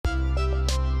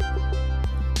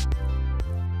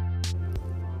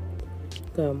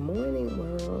Good morning,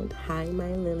 world. Hi,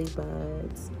 my lily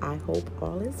buds. I hope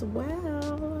all is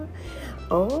well.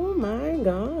 Oh my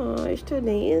gosh,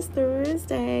 today is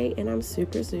Thursday, and I'm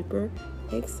super, super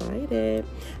excited.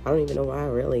 I don't even know why,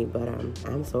 really, but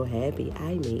I'm so happy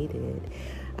I made it.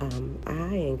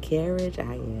 I encourage,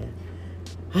 I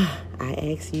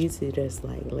ask you to just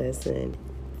listen,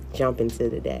 jump into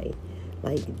the day.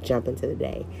 Jump into the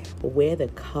day. Wear the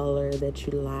color that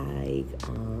you like.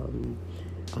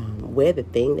 Wear the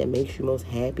thing that makes you most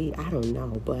happy. I don't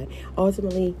know, but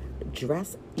ultimately,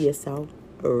 dress yourself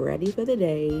ready for the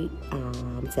day,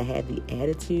 to have the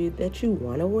attitude that you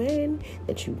want to win,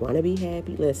 that you want to be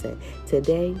happy. Listen,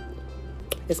 today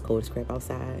it's cold as crap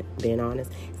outside. Being honest,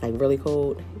 it's really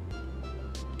cold.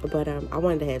 But I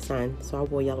wanted to have sun, so I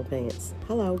wore yellow pants.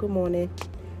 Hello, good morning.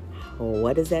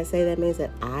 What does that say? That means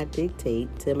that I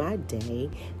dictate to my day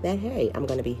that, hey, I'm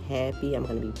going to be happy, I'm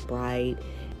going to be bright,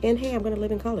 and hey, I'm going to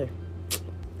live in color.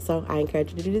 So I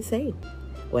encourage you to do the same.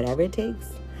 Whatever it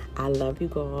takes. I love you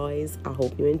guys. I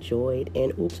hope you enjoyed.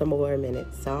 And oops, I'm over a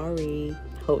minute. Sorry.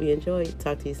 Hope you enjoyed.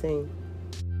 Talk to you soon.